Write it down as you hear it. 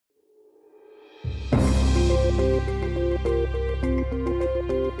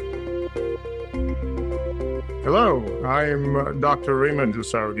Hello, I'm Dr. Raymond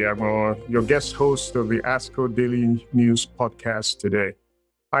Osarogiagbon, your guest host of the ASCO Daily News Podcast today.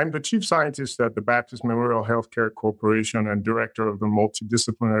 I'm the chief scientist at the Baptist Memorial Healthcare Corporation and director of the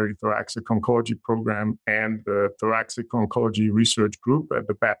Multidisciplinary Thoracic Oncology Program and the Thoracic Oncology Research Group at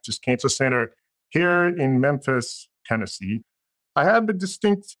the Baptist Cancer Center here in Memphis, Tennessee. I have the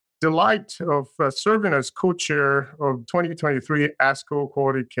distinct delight of serving as co-chair of 2023 ASCO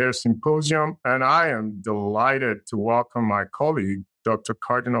Quality Care Symposium, and I am delighted to welcome my colleague, Dr.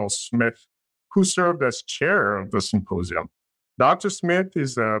 Cardinale Smith, who served as chair of the symposium. Dr. Smith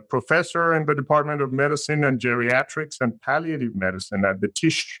is a professor in the Department of Medicine and Geriatrics and Palliative Medicine at the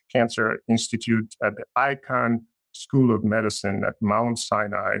Tisch Cancer Institute at the Icahn School of Medicine at Mount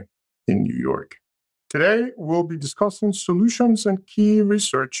Sinai in New York. Today, we'll be discussing solutions and key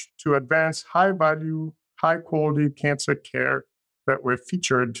research to advance high-value, high-quality cancer care that were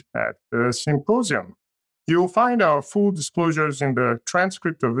featured at the symposium. You'll find our full disclosures in the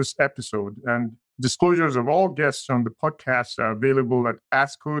transcript of this episode, and disclosures of all guests on the podcast are available at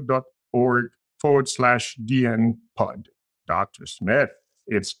asco.org/DNPod. Dr. Smith,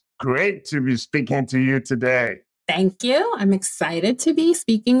 it's great to be speaking to you today. Thank you. I'm excited to be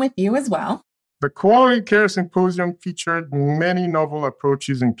speaking with you as well. The Quality Care Symposium featured many novel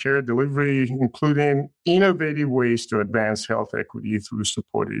approaches in care delivery, including innovative ways to advance health equity through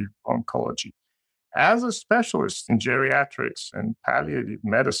supportive oncology. As a specialist in geriatrics and palliative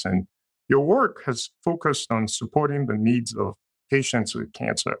medicine, your work has focused on supporting the needs of patients with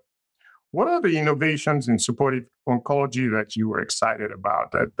cancer. What are the innovations in supportive oncology that you were excited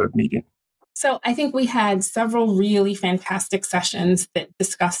about at the meeting? So I think we had several really fantastic sessions that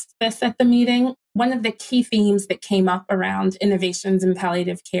discussed this at the meeting. One of the key themes that came up around innovations in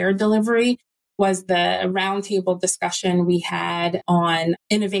palliative care delivery was the roundtable discussion we had on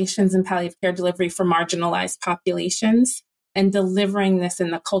innovations in palliative care delivery for marginalized populations and delivering this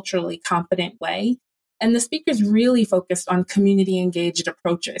in a culturally competent way. And the speakers really focused on community-engaged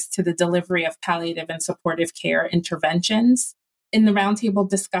approaches to the delivery of palliative and supportive care interventions. In the roundtable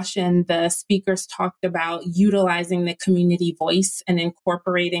discussion, the speakers talked about utilizing the community voice and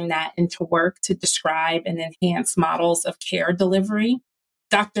incorporating that into work to describe and enhance models of care delivery.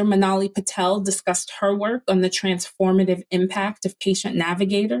 Dr. Manali Patel discussed her work on the transformative impact of patient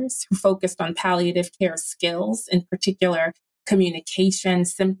navigators who focused on palliative care skills, in particular communication,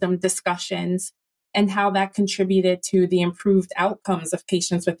 symptom discussions, and how that contributed to the improved outcomes of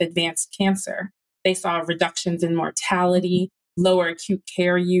patients with advanced cancer. They saw reductions in mortality, lower acute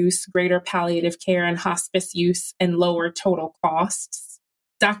care use, greater palliative care and hospice use, and lower total costs.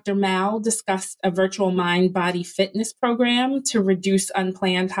 Dr. Mao discussed a virtual mind-body fitness program to reduce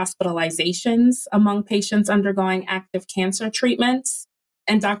unplanned hospitalizations among patients undergoing active cancer treatments.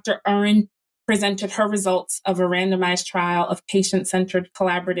 And Dr. Urin presented her results of a randomized trial of patient-centered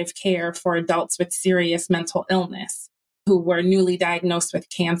collaborative care for adults with serious mental illness who were newly diagnosed with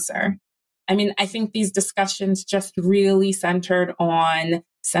cancer. I mean, I think these discussions just really centered on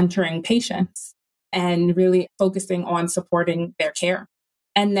centering patients and really focusing on supporting their care.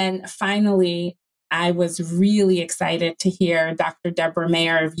 And then finally, I was really excited to hear Dr. Deborah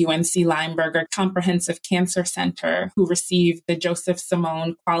Mayer of UNC Lineberger Comprehensive Cancer Center, who received the Joseph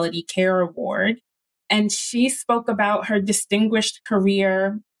Simone Quality Care Award. And she spoke about her distinguished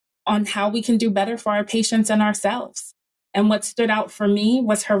career on how we can do better for our patients and ourselves. And what stood out for me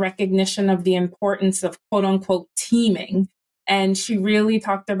was her recognition of the importance of quote unquote teaming. And she really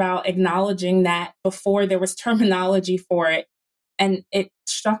talked about acknowledging that before there was terminology for it. And it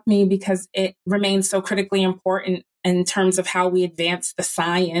struck me because it remains so critically important in terms of how we advance the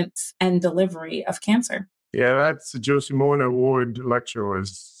science and delivery of cancer. Yeah, that's the Joe Simone Award lecture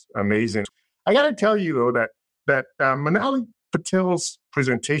was amazing. I got to tell you, though, that Manali Patel's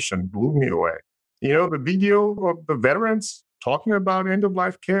presentation blew me away. You know, the video of the veterans talking about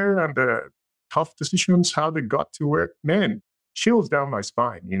end-of-life care and the tough decisions, how they got to where, man, chills down my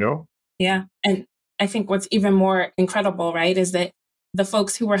spine, you know? Yeah. And I think what's even more incredible, right, is that the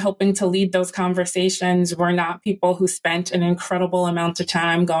folks who were helping to lead those conversations were not people who spent an incredible amount of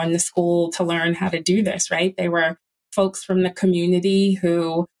time going to school to learn how to do this, right? They were folks from the community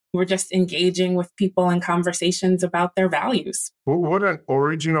who were just engaging with people in conversations about their values. Well, what an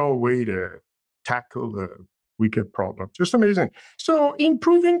original way to tackle the wicked problem. Just amazing. So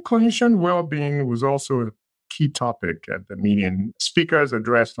improving clinician well-being was also a key topic at the meeting. Speakers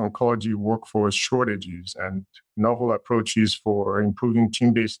addressed oncology workforce shortages and novel approaches for improving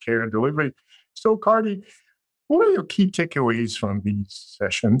team-based care delivery. So, Cardi, what are your key takeaways from these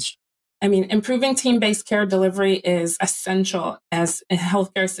sessions? I mean, improving team-based care delivery is essential as a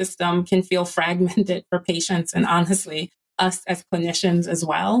healthcare system can feel fragmented for patients and honestly, us as clinicians as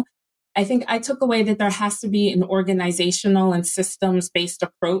well. I think I took away that there has to be an organizational and systems-based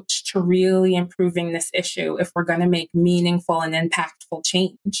approach to really improving this issue if we're going to make meaningful and impactful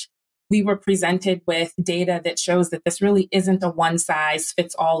change. We were presented with data that shows that this really isn't a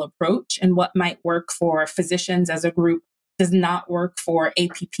one-size-fits-all approach, and what might work for physicians as a group does not work for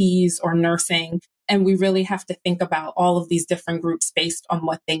APPs or nursing. And we really have to think about all of these different groups based on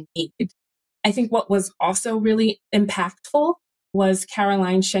what they need. I think what was also really impactful was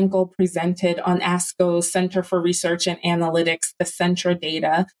Caroline Schenkel presented on ASCO's Center for Research and Analytics, the Centra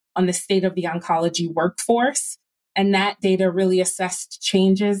data on the state of the oncology workforce. And that data really assessed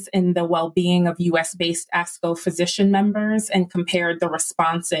changes in the well-being of US-based ASCO physician members and compared the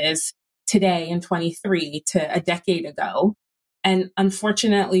responses today in 23 to a decade ago. And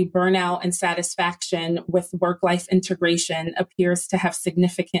unfortunately, burnout and satisfaction with work-life integration appears to have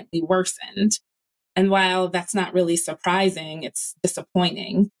significantly worsened. And while that's not really surprising, it's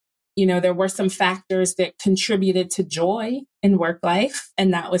disappointing. You know, there were some factors that contributed to joy in work life,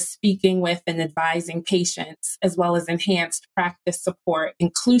 and that was speaking with and advising patients, as well as enhanced practice support,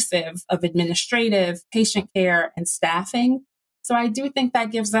 inclusive of administrative, patient care, and staffing. So I do think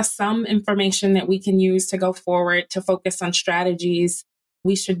that gives us some information that we can use to go forward to focus on strategies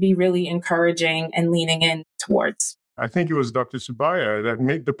we should be really encouraging and leaning in towards. I think it was Dr. Subaya that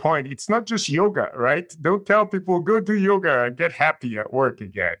made the point. It's not just yoga, right? Don't tell people, go do yoga and get happy at work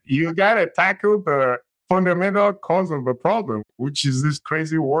again. You got to tackle the fundamental cause of the problem, which is this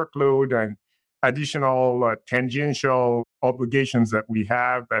crazy workload and additional tangential obligations that we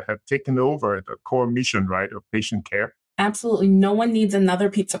have that have taken over the core mission, right, of patient care. Absolutely. No one needs another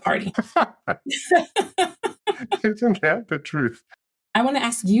pizza party. Isn't that the truth? I want to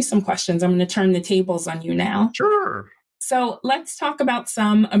ask you some questions. I'm going to turn the tables on you now. Sure. So let's talk about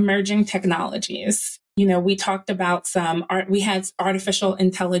some emerging technologies. You know, we talked about we had artificial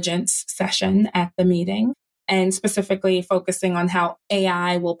intelligence session at the meeting, and specifically focusing on how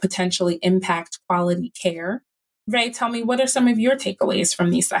AI will potentially impact quality care. Ray, tell me, what are some of your takeaways from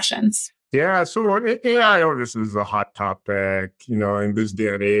these sessions? Yeah, so AI obviously is a hot topic, you know, in this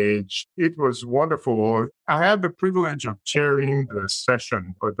day and age. It was wonderful. I had the privilege of chairing the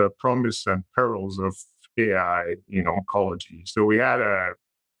session for the promise and perils of AI in oncology. So we had a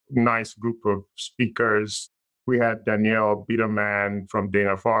nice group of speakers. We had Danielle Biederman from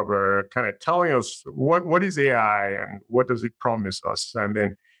Dana-Farber kind of telling us what is AI and what does it promise us. And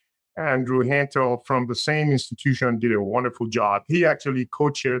then Andrew Hantel from the same institution did a wonderful job. He actually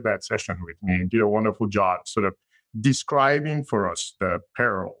co-chaired that session with me and did a wonderful job sort of describing for us the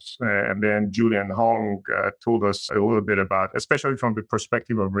perils. And then Julian Hong told us a little bit about, especially from the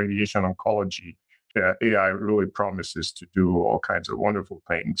perspective of radiation oncology, AI really promises to do all kinds of wonderful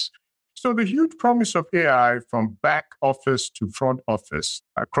things. So the huge promise of AI from back office to front office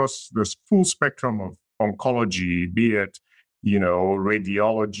across this full spectrum of oncology, be it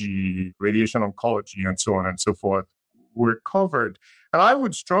radiology, radiation oncology, and so on and so forth, were covered. And I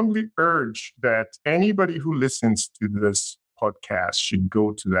would strongly urge that anybody who listens to this podcast should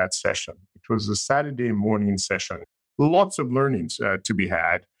go to that session. It was a Saturday morning session. Lots of learnings to be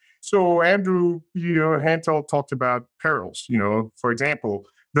had. So Andrew, Hantel talked about perils. For example,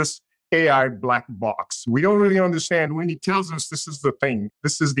 this AI black box. We don't really understand when he tells us this is the thing,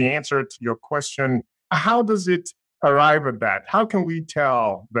 this is the answer to your question. How does it arrive at that? How can we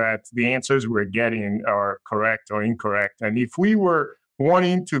tell that the answers we're getting are correct or incorrect? And if we were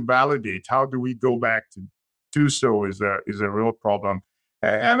wanting to validate, how do we go back to do so is a real problem.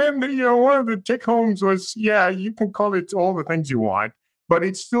 And then, one of the take homes was, you can call it all the things you want, but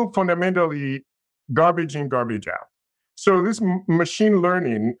it's still fundamentally garbage in, garbage out. So this machine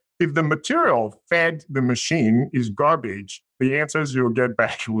learning, if the material fed the machine is garbage, the answers you'll get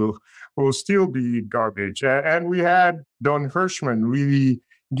back will still be garbage. And we had Don Hirschman really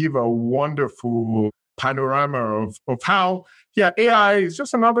give a wonderful panorama of how, AI is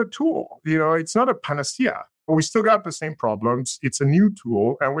just another tool. It's not a panacea. We still got the same problems. It's a new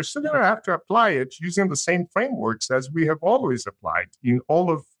tool, and we're still going to have to apply it using the same frameworks as we have always applied in all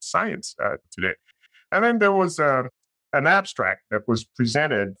of science today. And then there was an abstract that was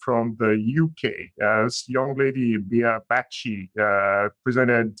presented from the UK. This young lady, Bia Bakshi,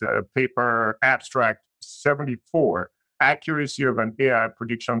 presented a paper, abstract 74, Accuracy of an AI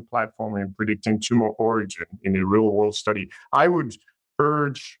Prediction Platform in Predicting Tumor Origin in a Real-World Study. I would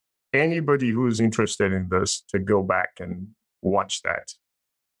urge anybody who is interested in this to go back and watch that.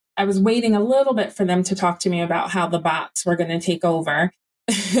 I was waiting a little bit for them to talk to me about how the bots were going to take over.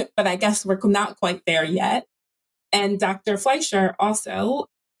 but I guess we're not quite there yet. And Dr. Fleischer also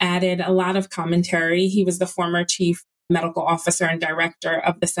added a lot of commentary. He was the former chief medical officer and director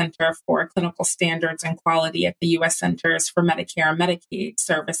of the Center for Clinical Standards and Quality at the U.S. Centers for Medicare and Medicaid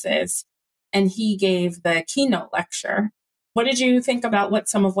Services. And he gave the keynote lecture. What did you think about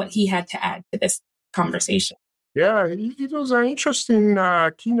some of what he had to add to this conversation? Yeah, it was an interesting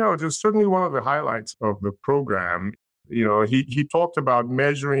keynote. It's certainly one of the highlights of the program. He talked about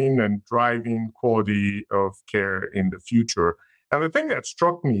measuring and driving quality of care in the future. And the thing that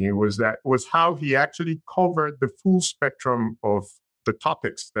struck me was how he actually covered the full spectrum of the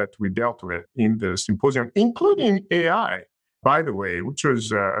topics that we dealt with in the symposium, including AI, by the way, which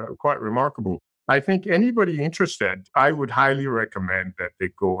was quite remarkable. I think anybody interested, I would highly recommend that they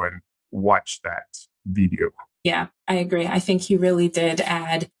go and watch that video. Yeah, I agree. I think he really did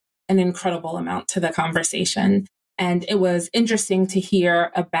add an incredible amount to the conversation. And it was interesting to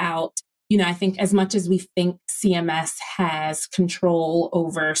hear about, I think as much as we think CMS has control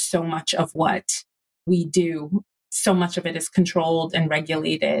over so much of what we do, so much of it is controlled and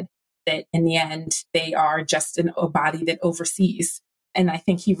regulated that in the end, they are just a body that oversees. And I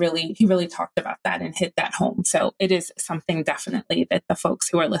think he really talked about that and hit that home. So it is something definitely that the folks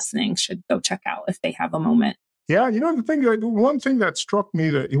who are listening should go check out if they have a moment. Yeah, the one thing that struck me,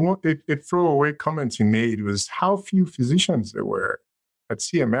 that it throwaway comments he made, was how few physicians there were at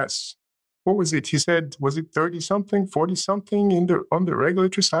CMS. What was it? He said, was it 30-something, 40-something on the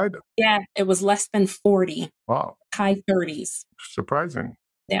regulatory side? Yeah, it was less than 40. Wow. High 30s. Surprising.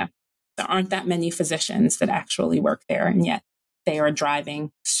 Yeah. There aren't that many physicians that actually work there, and yet they are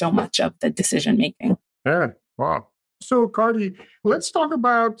driving so much of the decision making. Yeah. Wow. So, Cardi, let's talk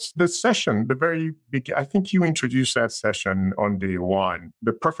about the session, the very big. I think you introduced that session on day one,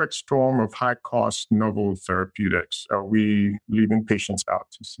 the perfect storm of high-cost novel therapeutics. Are we leaving patients out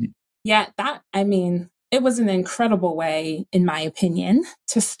to sea? Yeah, it was an incredible way, in my opinion,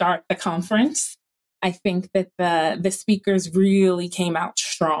 to start the conference. I think that the speakers really came out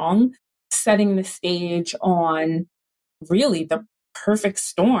strong, setting the stage on really the perfect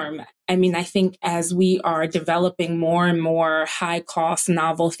storm. I think as we are developing more and more high-cost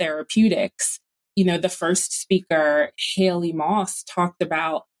novel therapeutics, the first speaker, Haley Moss, talked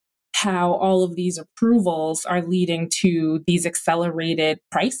about how all of these approvals are leading to these accelerated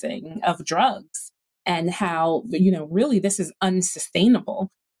pricing of drugs and how, really this is unsustainable.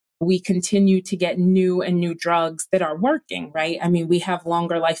 We continue to get new and new drugs that are working, right? We have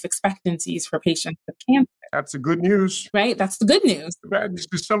longer life expectancies for patients with cancer. That's the good news. Right? That's the good news.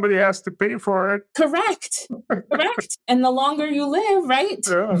 Somebody has to pay for it. Correct. And the longer you live, right,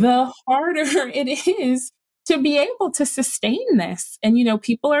 the harder it is to be able to sustain this. And,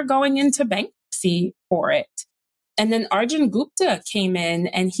 people are going into bankruptcy for it. And then Arjun Gupta came in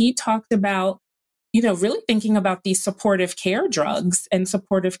and he talked about, really thinking about these supportive care drugs and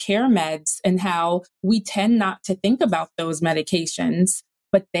supportive care meds and how we tend not to think about those medications,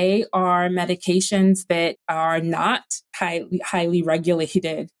 but they are medications that are not highly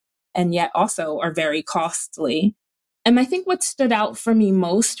regulated and yet also are very costly. And I think what stood out for me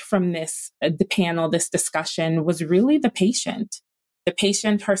most from the panel, this discussion, was really the patient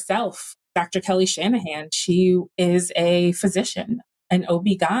herself, Dr. Kelly Shanahan. She is a physician, an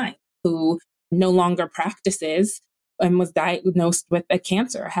OB-GYN who no longer practices and was diagnosed with a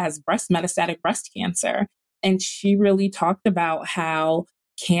cancer, has metastatic breast cancer. And she really talked about how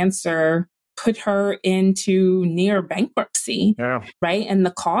cancer put her into near bankruptcy, right? And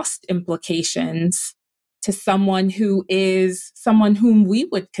the cost implications to someone whom we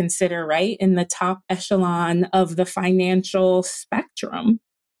would consider, right, in the top echelon of the financial spectrum.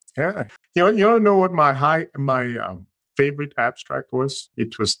 Yeah. You know what my favorite abstract was?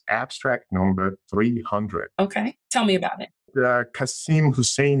 It was abstract number 300. Okay. Tell me about it. Qasim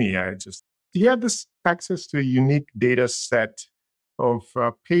Husseini, he had this access to a unique data set of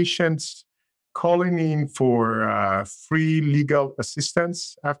patients calling in for free legal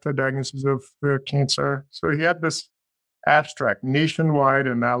assistance after diagnosis of cancer. So he had this abstract nationwide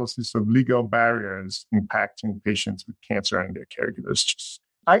analysis of legal barriers impacting patients with cancer and their caregivers.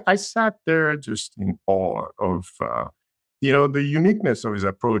 I sat there just in awe of the uniqueness of his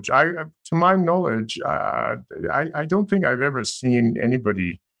approach. To my knowledge, I don't think I've ever seen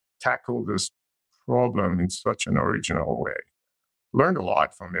anybody tackle this problem in such an original way. Learned a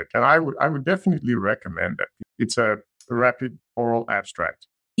lot from it, and I would definitely recommend it. It's a rapid oral abstract.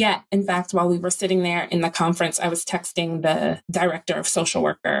 Yeah. In fact, while we were sitting there in the conference, I was texting the director of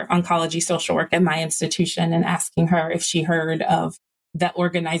oncology social work at my institution and asking her if she heard of the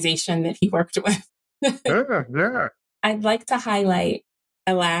organization that he worked with. Yeah. I'd like to highlight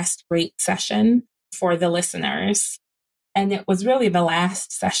a last great session for the listeners. And it was really the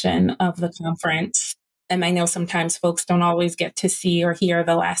last session of the conference. And I know sometimes folks don't always get to see or hear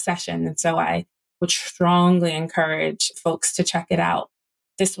the last session. And so I would strongly encourage folks to check it out.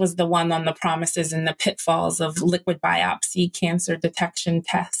 This was the one on the promises and the pitfalls of liquid biopsy cancer detection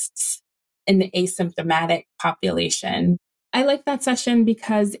tests in the asymptomatic population. I like that session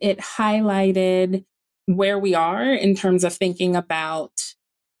because it highlighted where we are in terms of thinking about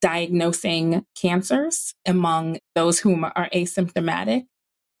diagnosing cancers among those whom are asymptomatic.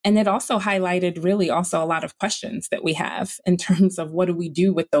 And it also highlighted really also a lot of questions that we have in terms of what do we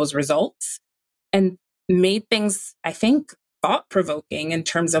do with those results, and made things, I think, thought-provoking in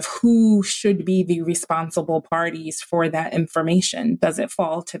terms of who should be the responsible parties for that information. Does it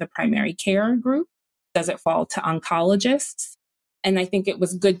fall to the primary care group? Does it fall to oncologists? And I think it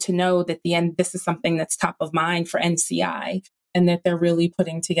was good to know that this is something that's top of mind for NCI, and that they're really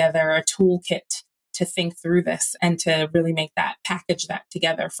putting together a toolkit to think through this and to really package that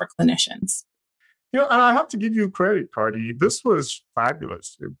together for clinicians. And I have to give you credit, Cardi. This was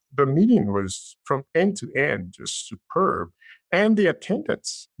fabulous. The meeting was from end to end just superb. And the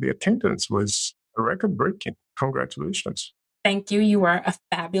attendance was record-breaking. Congratulations. Thank you. You were a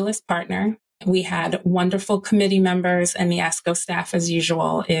fabulous partner. We had wonderful committee members, and the ASCO staff, as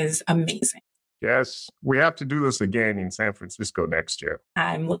usual, is amazing. Yes, we have to do this again in San Francisco next year.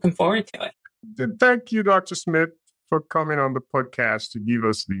 I'm looking forward to it. Thank you, Dr. Smith, for coming on the podcast to give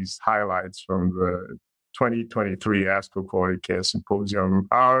us these highlights from the 2023 ASCO Quality Care Symposium.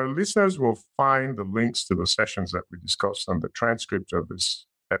 Our listeners will find the links to the sessions that we discussed on the transcript of this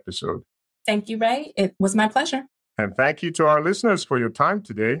episode. Thank you, Ray. It was my pleasure. And thank you to our listeners for your time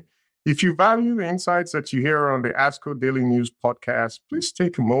today. If you value the insights that you hear on the ASCO Daily News Podcast, please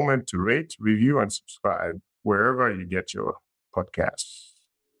take a moment to rate, review, and subscribe wherever you get your podcasts.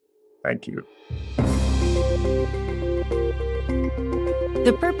 Thank you.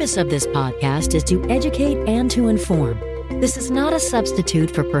 The purpose of this podcast is to educate and to inform. This is not a substitute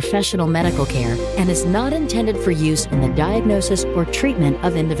for professional medical care and is not intended for use in the diagnosis or treatment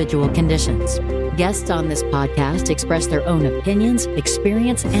of individual conditions. Guests on this podcast express their own opinions,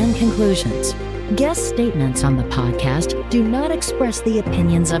 experience, and conclusions. Guest statements on the podcast do not express the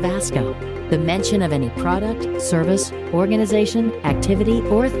opinions of ASCO. The mention of any product, service, organization, activity,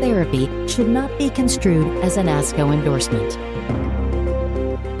 or therapy should not be construed as an ASCO endorsement.